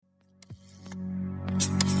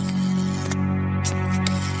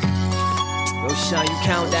son, you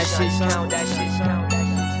count that shit, son?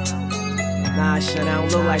 Nah, son, I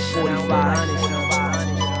don't look like 4500, son.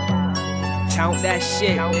 Count that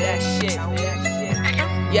shit.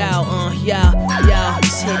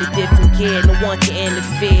 Just hit a different gear, no one can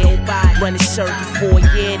interfere. Run a circuit for a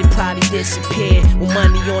year, they probably disappear. With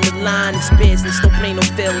money on the line, it's business, don't play no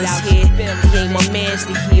feelings here. He ain't my mans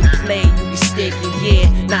that he'll play, you be sticking, yeah.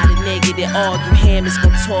 Not a nigga that argue, hammers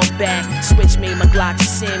gon' talk back. Switch made my Glock to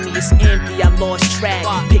send me, it's empty, I lost track.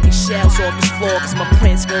 Picking shells off the floor, cause my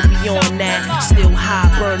prints gon' be on that. Still high,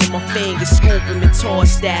 burning my fingers, scoop him and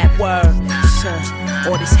toss that word.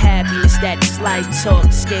 All this happiness that this life took,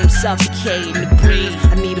 this game suffocating to breathe.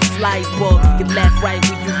 I need a flight book, get left right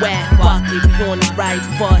where you at. Fuck it, we on the right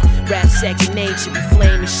foot. Rap second nature, be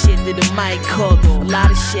flaming shit that it might cook. A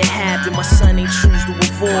lot of shit happened, my son ain't choose to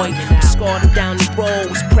avoid. Scarred him down the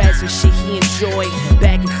road, was present, shit he enjoyed.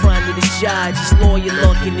 Back in front of the judge, his lawyer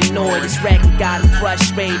looking annoyed. This record got him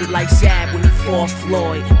frustrated like Zab when he fought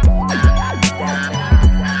Floyd.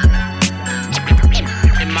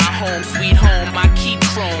 Home, sweet home, I keep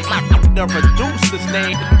chrome. The producer's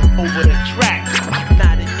name over the track.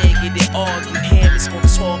 Not a nigga that argue, hammers gon'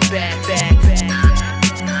 talk back.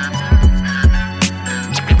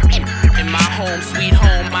 In my home, sweet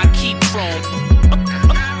home, I keep chrome.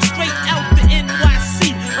 Straight out the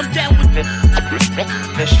NYC, I'm down with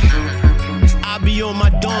I be on my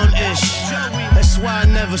dawn-ish, that's why I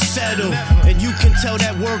never settle. And you can tell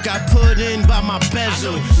that work I put in by my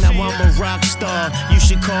bezel. Now I'm a rock star, you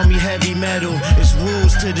should call me heavy metal. It's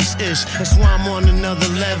rules to this ish, that's why I'm on another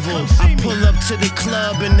level. I pull up to the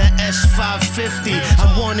club in the S550.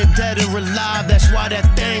 I'm wanted dead or alive, that's why that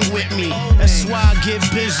thing with me. That's why I get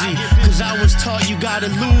busy, cause I was taught you gotta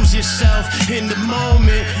lose yourself in the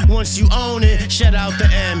moment. Once you own it, shout out the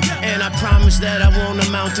M. And I promise that I won't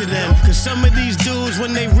amount to them. Cause some of these dudes,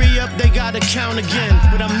 when they re-up, they gotta count again.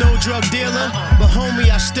 But I'm no drug dealer, but homie,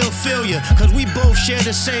 I still feel ya. Cause we both share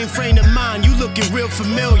the same frame of mind, you looking real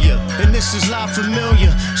familiar. And this is La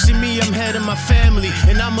Familia. See me, I'm head of my family,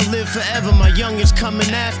 and I'ma live forever, my youngest coming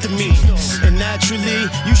after me. And naturally,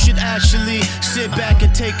 you should actually sit back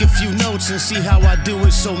and take a few notes and see how I do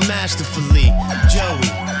it so masterfully.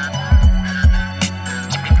 Joey.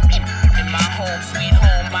 In my home, sweet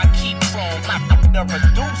home, I keep chrome. The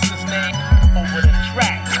producer's name over the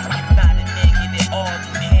track. Not a nigga that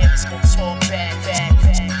argue, hammers gon' talk back.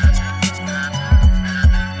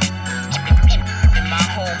 In my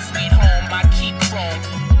home, sweet home, I keep chrome.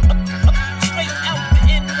 Straight out the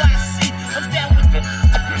NYC, I'm down with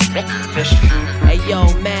Hey yo,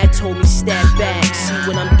 Mad told me step back. See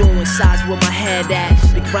what I'm doing, size where my head at.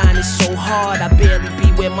 The grind is so hard, I barely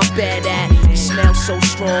be where my bed at. You smell so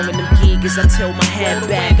strong in them gigas, I tilt my head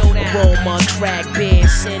back. Aroma, crack, beer,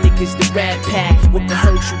 cynic is the rat pack. What can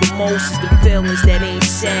hurt you the most is the feelings that ain't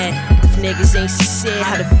sad. If niggas ain't sincere,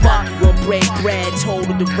 how the fuck you gon' break bread?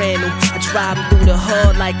 Total the random, I drive them through the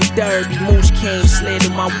hood like a derby. Mooch came, slid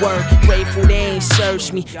in my work, grateful they ain't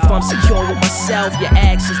searched me. If I'm secure with myself, your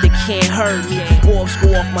actions, they can't hurt me. Wolves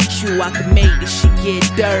go off my cue, I can make this shit get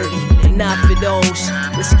dirty. Enough of those,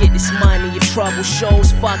 let's get this money. If trouble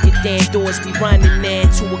shows, fuck it, then doors be running there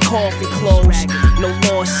to a coffin close. No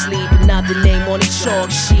lost sleep, another name on the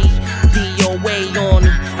chalk sheet. DOA on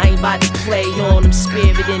them, I ain't about to play on them.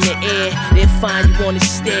 Spirit in the air, they'll find you on the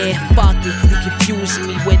stair. Fuck it, you confusing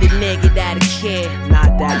me with a nigga that'll care.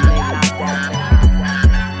 Not that nigga.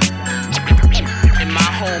 In my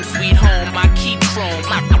home, sweet home, I keep chrome.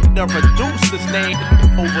 The producer's name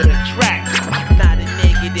over the track. Not a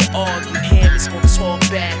nigga that argue, hammers gon' talk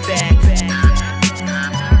back.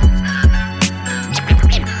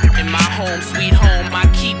 In my home, sweet home, I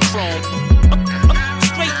keep